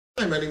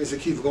Hi, my name is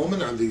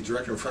Goldman. I'm the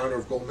director and founder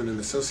of Goldman and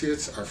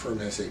Associates. Our firm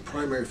has a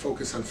primary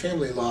focus on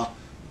family law.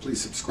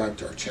 Please subscribe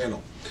to our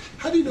channel.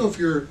 How do you know if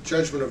your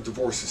judgment of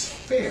divorce is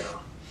fair?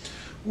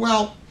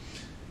 Well,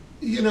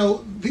 you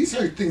know, these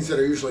are things that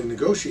are usually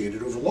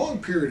negotiated over a long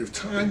period of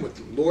time with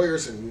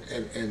lawyers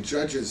and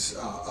judges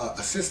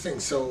assisting.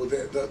 So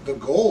the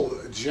goal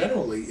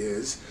generally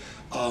is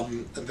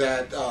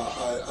that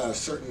a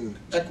certain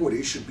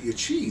equity should be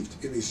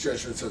achieved in these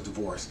judgments of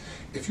divorce.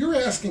 If you're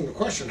asking the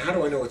question, how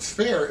do I know it's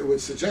fair, it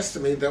would suggest to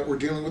me that we're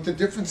dealing with a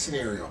different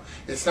scenario.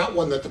 It's not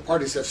one that the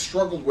parties have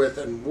struggled with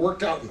and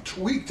worked out and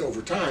tweaked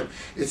over time.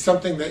 It's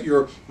something that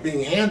you're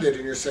being handed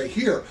and you're saying,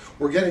 here,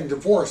 we're getting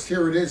divorced,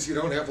 here it is, you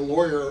don't have a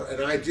lawyer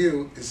and I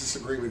do, is this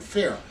agreement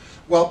fair?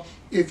 Well,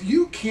 if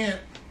you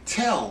can't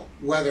tell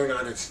whether or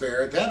not it's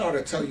fair, that ought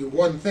to tell you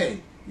one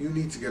thing: you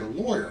need to get a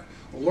lawyer.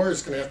 A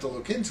lawyer's going to have to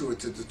look into it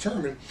to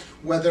determine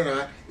whether or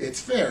not it's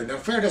fair. Now,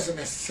 fair doesn't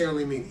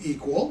necessarily mean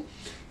equal.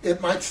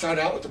 It might start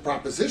out with the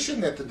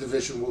proposition that the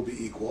division will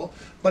be equal,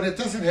 but it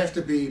doesn't have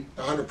to be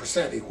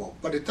 100% equal.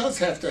 But it does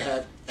have to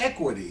have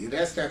equity. It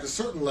has to have a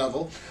certain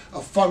level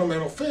of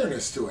fundamental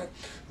fairness to it.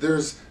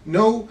 There's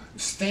no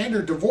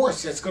standard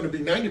divorce that's going to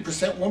be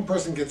 90% one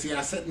person gets the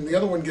asset and the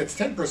other one gets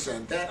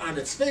 10%. That on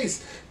its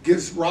face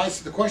gives rise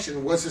to the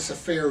question, was this a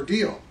fair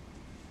deal?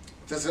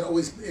 It's not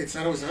always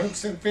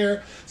 100%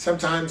 fair.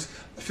 Sometimes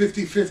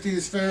 50-50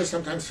 is fair.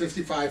 Sometimes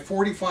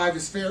 55-45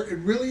 is fair. It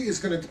really is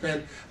going to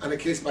depend on a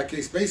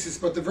case-by-case basis.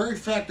 But the very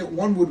fact that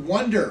one would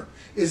wonder,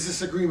 is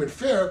this agreement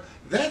fair,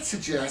 that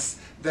suggests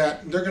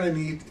that they're going to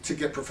need to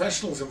get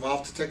professionals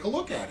involved to take a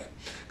look at it.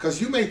 Because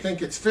you may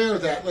think it's fair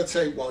that, let's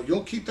say, well,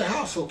 you'll keep the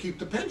house, he'll keep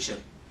the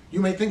pension.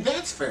 You may think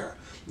that's fair.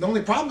 The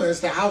only problem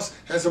is the house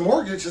has a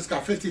mortgage, it's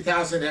got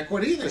 $50,000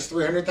 equity, there's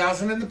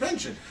 $300,000 in the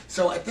pension.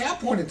 So at that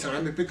point in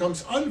time, it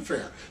becomes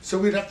unfair. So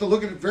we'd have to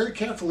look at it very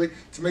carefully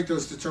to make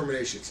those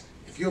determinations.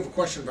 If you have a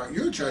question about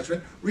your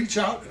judgment, reach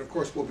out, and of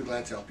course, we'll be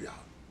glad to help you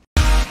out.